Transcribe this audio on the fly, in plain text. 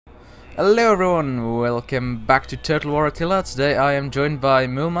Hello everyone, welcome back to Total War Attila. Today I am joined by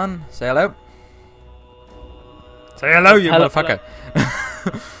Mu11man. Say hello. Say hello, you Hello, motherfucker.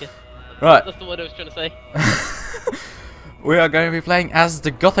 Yeah, Right. that's the word I was trying to say. We are going to be playing as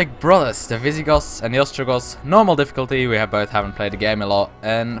the Gothic brothers, the Visigoths and the Ostrogoths. Normal difficulty, we haven't played the game a lot.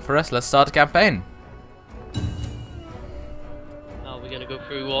 And for us, let's start the campaign. Are we gonna go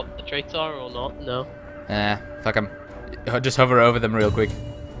through what the traits are or not? No. Fuck them. Just hover over them real quick.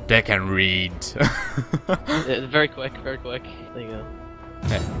 They can read. Yeah, very quick, very quick. There you go.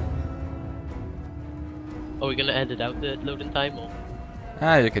 Okay. Are we gonna edit out the loading time or?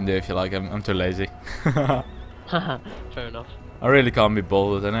 You can do if you like. I'm too lazy. Haha, fair enough. I really can't be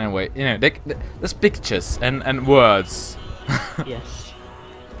bothered. And anyway, you know, there's pictures and words. Yes.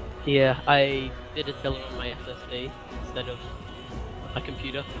 Yeah, I did a filler on my SSD instead of my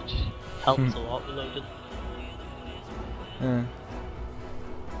computer, which helps a lot with loading.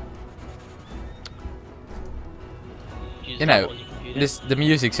 You know, the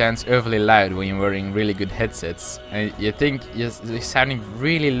music sounds overly loud when you're wearing really good headsets, and you think you're sounding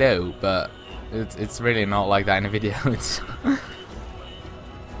really low, but it's really not like that in a video. It's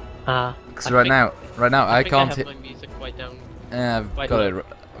because right now I can't hit. My music quite down. I've got it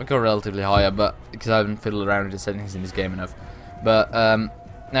relatively higher, but because I haven't fiddled around with the settings in this game enough. But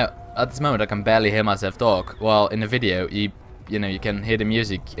now at this moment I can barely hear myself talk. While in the video, you know, you can hear the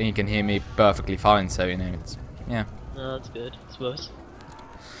music and you can hear me perfectly fine. So you know, it's yeah. No, that's good. I suppose.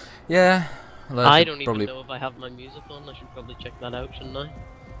 Yeah. Well, I don't probably... even know if I have my music on. I should probably check that out, shouldn't I?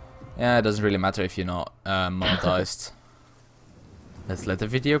 Yeah, it doesn't really matter if you're not monetized. Let's let the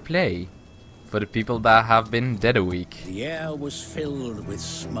video play. For the people that have been dead a week. The air was filled with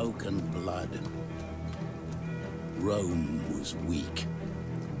smoke and blood. Rome was weak.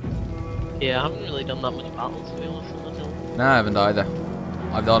 Yeah, I haven't really done that much battles, to be honest, on the hill. No, I haven't either.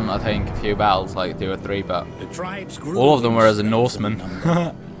 I've done, I think, a few battles, like 2 or 3, but The tribes grew all of them were as a Norseman.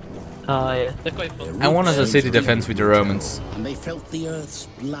 Yeah, they're quite fun. And one as a city defense with the Romans. And they felt the earth's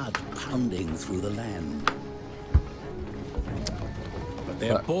blood pounding through the land. But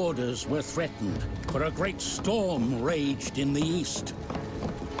their borders were threatened, for a great storm raged in the east.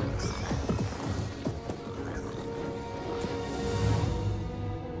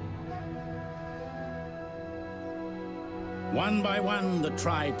 One by one, the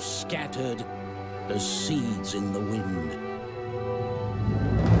tribes scattered as seeds in the wind.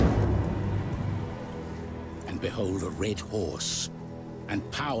 And behold, a red horse,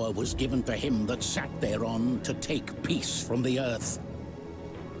 and power was given to him that sat thereon to take peace from the earth.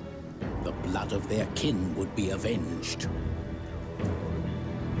 The blood of their kin would be avenged.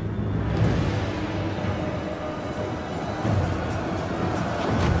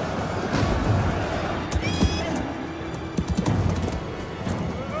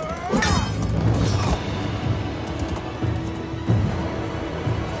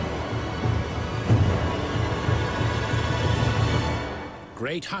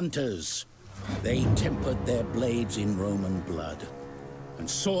 Great hunters, they tempered their blades in Roman blood, and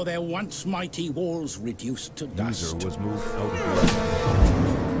saw their once mighty walls reduced to dust. Was moved out of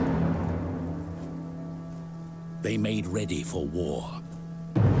They made ready for war.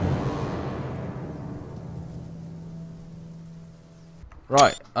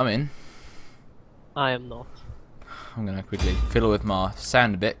 Right, I'm in. I am not. I'm gonna quickly fiddle with my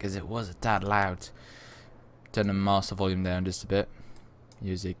sound a bit, because it was a tad loud. Turn the master volume down just a bit.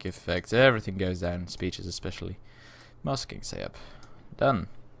 Music effects, everything goes down, speeches especially. Masking setup. Done.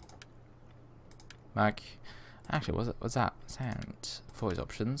 Back. Actually, what's that? Sound. Voice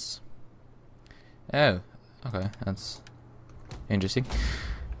options. Oh, okay, that's interesting.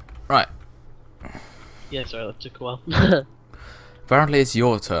 Right. Yeah, sorry, that took a while. Apparently it's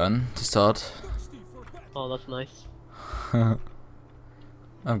your turn to start. Oh, that's nice.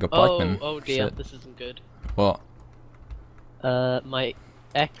 I've got pikemen. Oh dear, Shit. this isn't good. What? My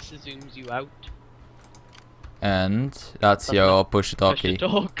X zooms you out. And that's your push to talk Push to key.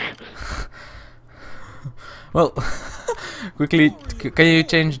 talk. Well, quickly, can you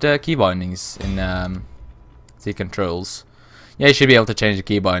change the key bindings in the controls? Yeah, you should be able to change the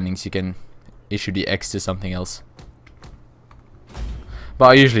key bindings. You can issue the X to something else. But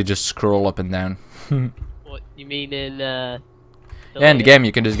I usually just scroll up and down. What you mean in Yeah, in the game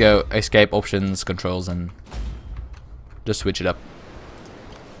you can just go escape options, controls, and just switch it up.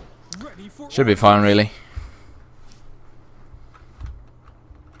 Should be fine, really.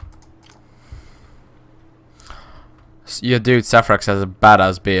 Your dude Saphrax has a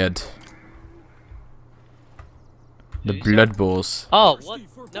badass beard. The blood balls. Oh, what?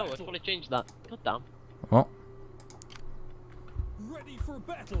 No, I thought I changed that. God damn. What? Ready for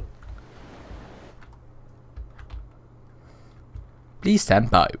battle. Please stand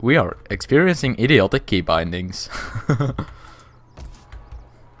by. We are experiencing idiotic key bindings.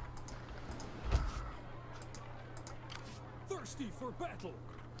 Thirsty for battle.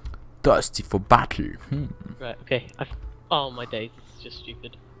 Thirsty for battle. Right, okay. Oh my days, this is just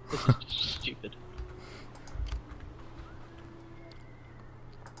stupid. This is just stupid.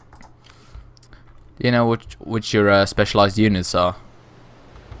 Do you know which your specialized units are?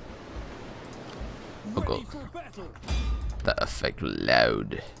 Oh god. Ready for battle. That affect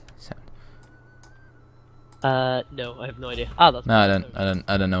loud sound. No, I have no idea. Ah, that's. No,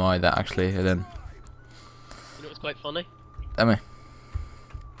 I don't know either. Actually, I don't. You know what's quite funny? Tell me.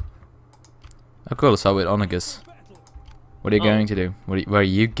 Of course, I with Onagus. What are you going to do? Where are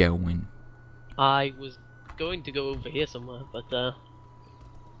you going? I was going to go over here somewhere, but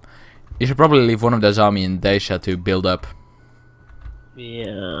You should probably leave one of those army in Dacia to build up,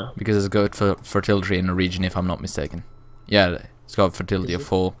 yeah. because it's good for fertility in the region, if I'm not mistaken. Yeah, it's got fertility of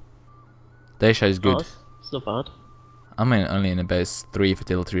 4. Dacia is good. Oh, it's not bad. I'm only in a base 3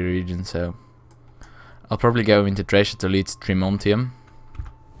 fertility region, so I'll probably go into Dacia to lead Trimontium,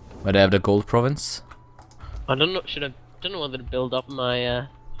 where they have the gold province. I don't know. Don't know whether to build up my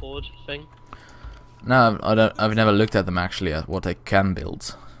horde thing. No, I've never looked at them actually at what I can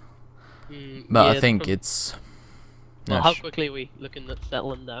build, but yeah, I think it's. Well, Yeah, how quickly are we looking at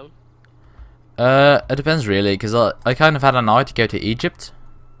settling down? It depends really, because I kind of had an eye to go to Egypt,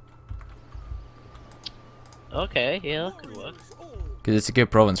 Okay, yeah, that could work. because it's a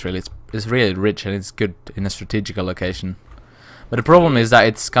good province really. It's really rich and it's good in a strategical location. But the problem is that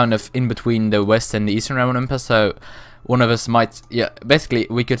it's kind of in between the West and the Eastern Roman Empire, so one of us might, yeah, basically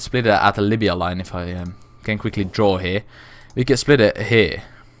we could split it at a Libya line. If I can quickly draw here, we could split it here,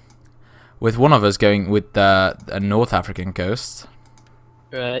 with one of us going with a North African coast,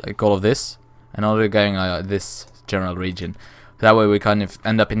 Right. like all of this, and another going this general region. That way we kind of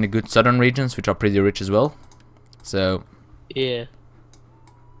end up in the good southern regions, which are pretty rich as well. So Yeah.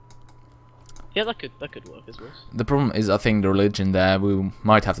 Yeah, that could work as well. the problem is, I think the religion there, we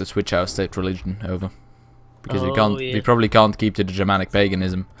might have to switch our state religion over, because Yeah. we probably can't keep to the Germanic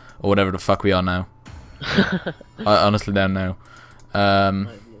paganism or whatever the fuck we are now. I honestly don't know. I have no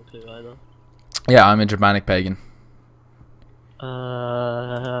clue either. Yeah, I'm a Germanic pagan.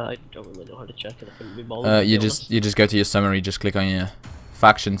 I don't really know how to check it. I couldn't be bothered. You just go to your summary, just click on your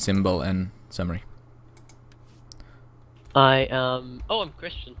faction symbol and summary. I am. Oh, I'm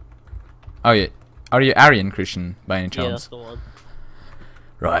Christian. Oh yeah, are you Aryan Christian by any Yeah, that's chance? the one.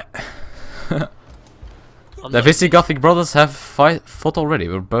 Right. I'm The not- Visigothic brothers have fought already.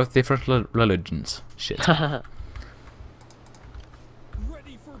 We're both different religions. Shit. Ready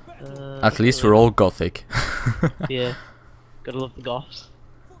for battle. At least we're all Gothic. Yeah. Gotta love the Goths.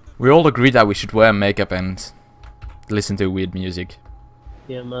 We all agree that we should wear makeup and listen to weird music.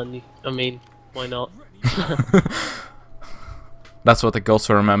 Yeah, man. I mean, why not? That's what the Goths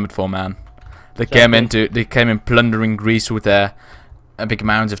were remembered for, man. They Exactly. came in plundering Greece with their big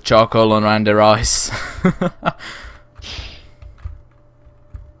amounts of charcoal around their eyes.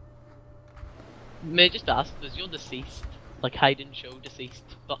 May I just ask, does your deceased, like hide and show deceased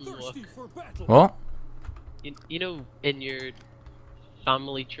button work? Thirsty for battle. What? You know, in your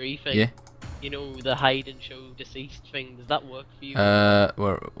family tree thing, Yeah. you know, the hide and show deceased thing, does that work for you?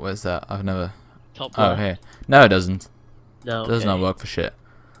 Where's that? I've never. Top Oh, left? here. No, it doesn't. No. Does not okay. work for shit.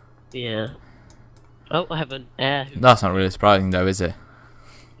 Yeah. Oh, I have an heir. That's not really surprising, though, is it?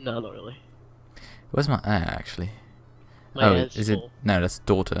 No, not really. Where's my heir, actually? My Oh, heir's is it? full. No, that's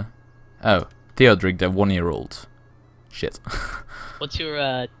daughter. Oh, Theodoric, the 1-year-old. Shit. What's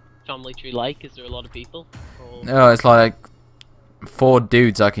your family tree like? Is there a lot of people? Or... No, it's like 4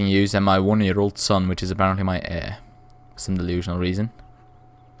 dudes I can use and my 1-year-old son, which is apparently my heir. For some delusional reason.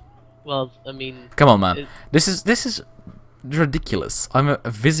 Well, I mean, Come on, man. it- This is ridiculous. I'm a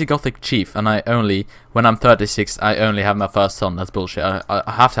Visigothic chief, and when I'm 36, I only have my first son. That's bullshit. I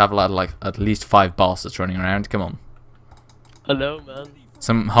have to have like at least 5 bastards running around. Come on. hello, man.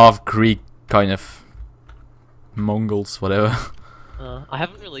 Some half Greek kind of Mongols, whatever. I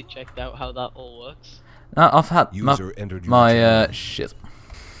haven't really checked out how that all works. No, I've had User entered your my channel. shit.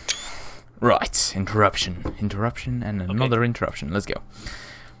 Right, interruption, and another interruption. Let's go.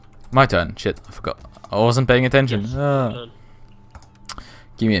 My turn. Shit, I forgot. I wasn't paying attention. Yes, Ah. man.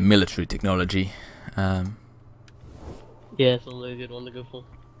 Give me a military technology. Yeah, it's only a good one to go for.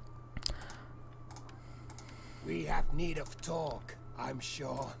 We have need of talk, I'm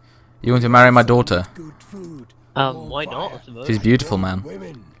sure. You want to marry my daughter? Good food. Why not? I suppose. She's beautiful, man.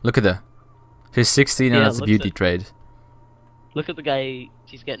 Women. Look at her. She's 16 and Yeah, that's a looks beauty it. trade. Look at the guy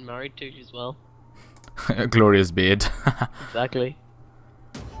she's getting married to as well. A glorious beard. Exactly.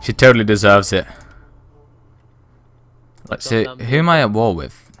 She totally deserves it. Let's see, who am I at war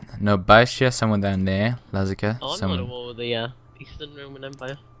with? No, Baisha, someone down there. Lazica, Oh, I'm someone. not at war with the Eastern Roman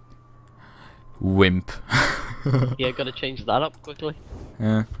Empire. Wimp. Yeah, gotta change that up quickly.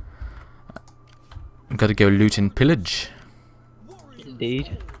 Yeah. Gotta go loot and pillage.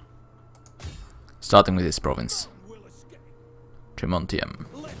 Indeed. Starting with this province. Tremontium.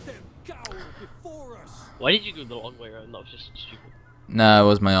 Let them cower before us. Why did you go the long way around? That was just stupid. No, it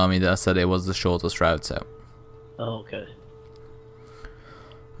was my army that said it was the shortest route, so. Oh, okay.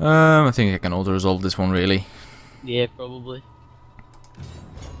 I think I can auto-resolve this one, really. Yeah, probably.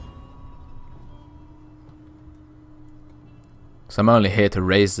 So I'm only here to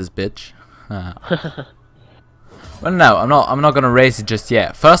raise this bitch. Well, no, I'm not gonna raise it just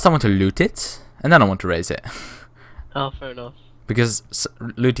yet. First I want to loot it, and then I want to raise it. Oh, fair enough. Because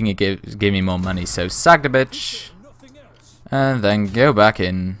looting it gave me more money, so sack the bitch, Nothing else. and then go back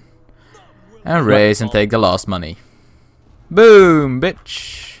in, and raise and take the last money. Boom,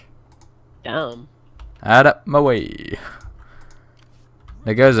 bitch! Damn. Out of my way.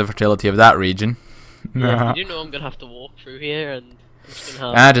 There goes the fertility of that region. Yeah, you know I'm gonna have to walk through here, and I'm just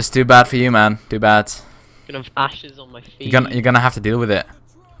gonna have, Just too bad for you, man. Too bad. gonna have ashes on my feet. You're gonna have to deal with it.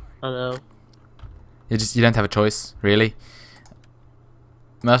 I know. You don't have a choice, really.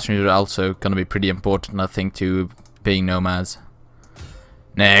 Mercenaries are also gonna be pretty important, I think, to being nomads.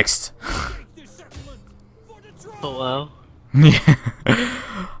 Next. Take this settlement for the throne. Oh wow. Yeah.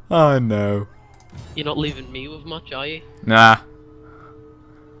 Oh no. You're not leaving me with much, are you? Nah.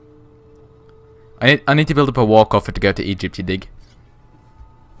 I need to build up a war coffer to go to Egypt, you dig?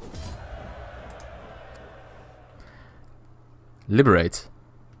 Liberate.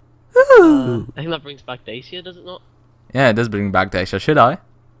 I think that brings back Dacia, does it not? Yeah, it does bring back Dacia. Should I?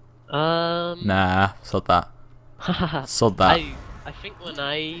 Nah. Sod that. Sod that. I think when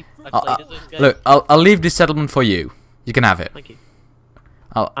I played as those guys. Look, I'll leave this settlement for you. You can have it. Thank you.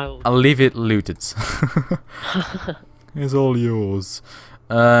 I'll leave it looted. It's all yours.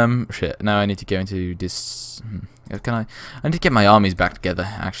 Shit. Now I need to go into this. Can I? I need to get my armies back together.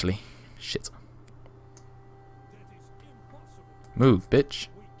 Actually, shit. Move, bitch.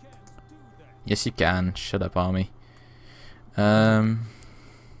 Yes, you can. Shut up, army. Cunning.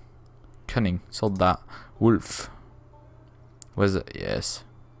 Sold that. Wolf. Where's it? Yes.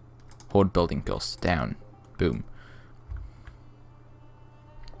 Horde building costs down. Boom.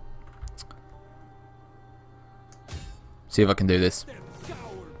 See if I can do this.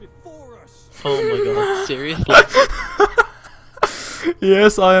 Oh my god, seriously?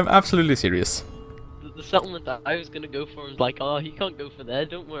 Yes, I am absolutely serious. The settlement that I was gonna go for was like, oh, he can't go for there,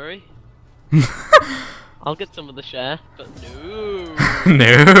 don't worry. I'll get some of the share, but no.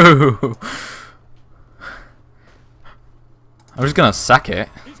 No. I'm just gonna sack it.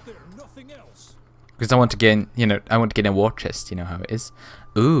 Because I want to gain, I want to get a war chest, you know how it is.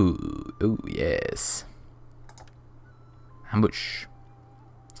 Ooh, yes. Ambush.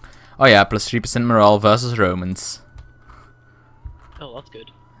 Oh yeah, plus 3% morale versus Romans. Oh, that's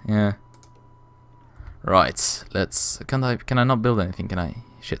good. Yeah. Right, let's... Can I not build anything, can I?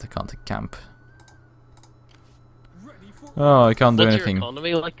 Shit, I can't camp. Oh, I can't do What's anything. your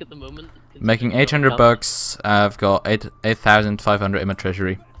economy like at the moment? Making 800 bucks, I've got 8,500 in my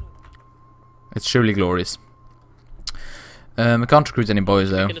treasury. It's truly glorious. I can't recruit any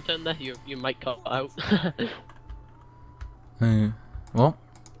boys though. Taking a turn there, you might cut out. What?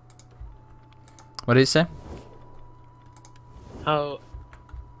 What did you say? How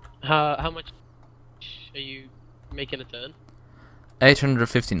much are you making a turn?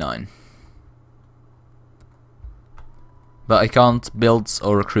 859. But I can't build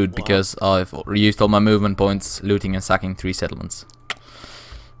or recruit because I've used all my movement points looting and sacking 3 settlements.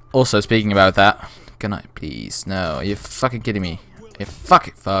 Also, speaking about that, can I please? No, are you fucking kidding me? You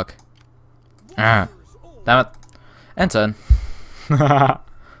fuck. Ah, damn it. And turn.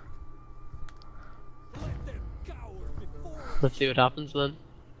 Let's see what happens then.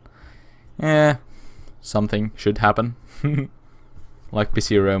 Yeah, something should happen. Like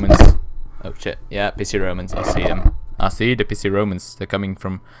PC Romans. Oh shit, yeah, PC Romans, I see them. I see the PC Romans, they're coming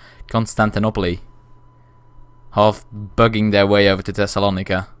from Constantinople. Half bugging their way over to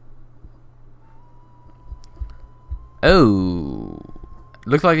Thessalonica. Oh,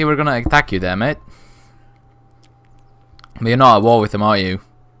 looked like they were gonna attack you there, mate. But you're not at war with them, are you?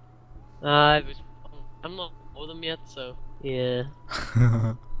 I'm not with them yet, so yeah.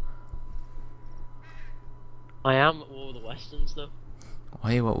 I am at war with the Westerns though.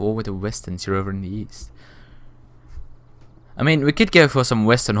 Why are you at war with the Westerns? You're over in the east. I mean, we could go for some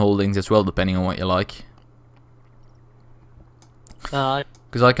Western holdings as well, depending on what you like.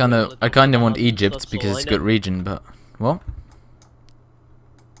 Because I kind of want Egypt That's because all it's I a good know. region, but what?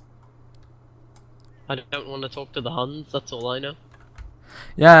 I don't want to talk to the Huns, that's all I know.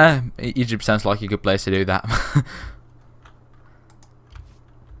 Yeah, Egypt sounds like a good place to do that.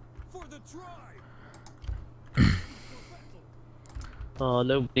 For the tribe.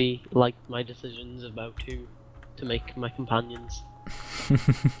 Nobody liked my decisions about who to make my companions.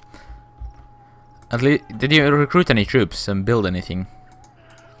 At least, did you recruit any troops and build anything?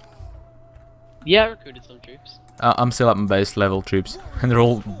 Yeah, I recruited some troops. I'm still at my base level troops, and they're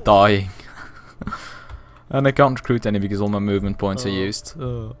all dying. And I can't recruit any because all my movement points are used.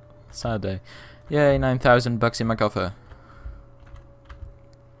 Oh, sad day. Yay, 9,000 bucks in my coffer.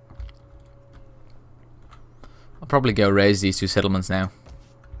 I'll probably go raise these 2 settlements now.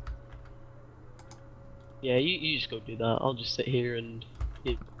 Yeah, you just go do that. I'll just sit here and,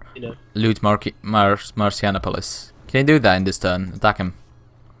 you know. Loot Marcianopolis. Can you do that in this turn? Attack him.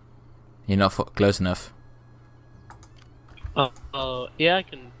 You're not close enough. Yeah, I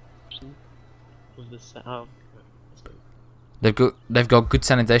can. With this, They've got good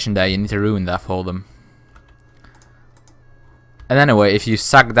sanitation there. You need to ruin that for them. And anyway, if you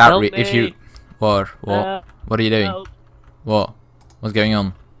sack that, Help if you me. what are you doing? Help. What's going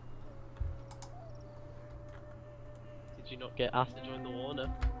on? Did you not get asked to join the war?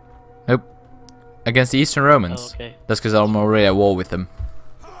 No. Nope. Against the Eastern Romans. Oh, okay. That's because I'm already at war with them.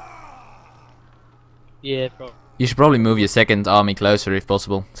 Yeah, probably. You should probably move your second army closer if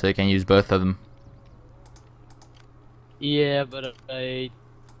possible, so you can use both of them. Yeah, but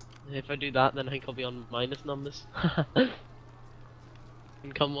if I do that, then I think I'll be on minus numbers.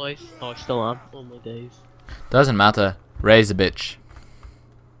 Income wise, I still am all my days. Doesn't matter. Raise the bitch.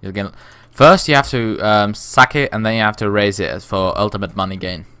 You'll get. First, you have to sack it, and then you have to raise it for ultimate money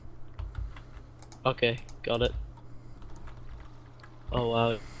gain. Okay, got it. Oh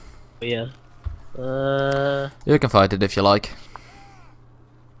wow, yeah. You can fight it if you like.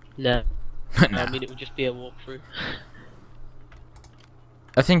 No. Nah. I mean, it would just be a walkthrough.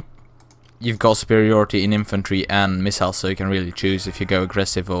 I think you've got superiority in infantry and missiles, so you can really choose if you go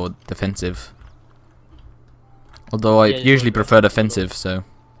aggressive or defensive. Although I Yeah, you usually go prefer defensive, so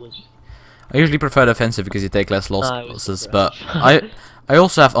I usually prefer defensive because you take less losses. But I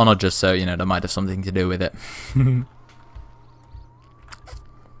also have honor, just so you know, that might have something to do with it.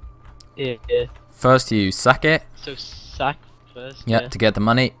 Yeah. First, you sack it. So sack first. Yeah, to get the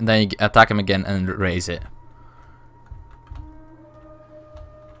money, and then you attack him again and raise it.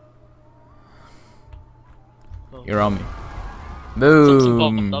 Oh. You're on me. Something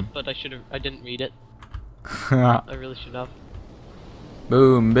Boom. popped up, but I didn't read it. I really should have.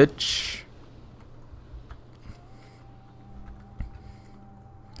 Boom, bitch.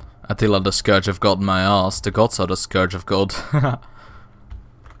 Attila, the scourge of God, my ass. The gods are the scourge of God.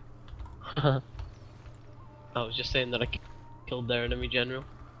 I was just saying that I killed their enemy general.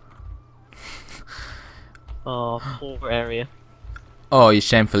 Oh, poor area. Oh, you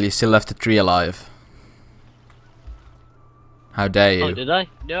shameful, you still left the tree alive. How dare you? Oh, did I?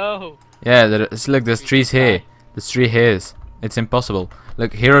 No! Yeah, look, there's trees here. There's tree here. It's impossible.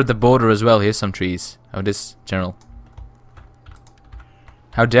 Look, here at the border as well, here's some trees. Oh, this general.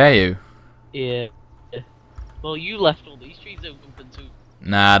 How dare you? Yeah. Well, you left all these trees open too.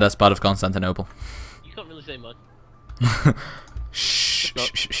 Nah, that's part of Constantinople. You can't really say much. Shh,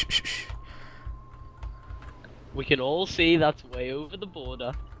 shh, shh, shh, shh. We can all see that's way over the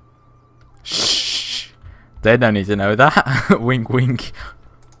border. Shh. They don't need to know that. Wink, wink.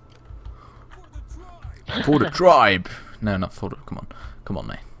 For the tribe. No, not for the. Come on,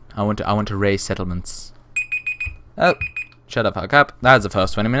 mate. I want to raise settlements. Oh, shut up, fuck up. That's the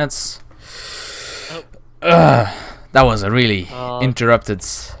first 20 minutes. Oh. That was a really interrupted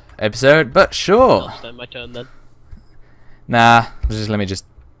episode, but sure. I'll stand my turn then. Nah, just let me just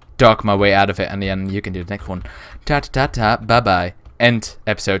duck my way out of it, and then you can do the next one. Ta ta ta ta. Bye bye. End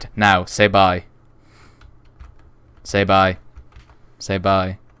episode now. Say bye. Say bye. Say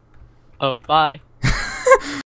bye. Oh, bye.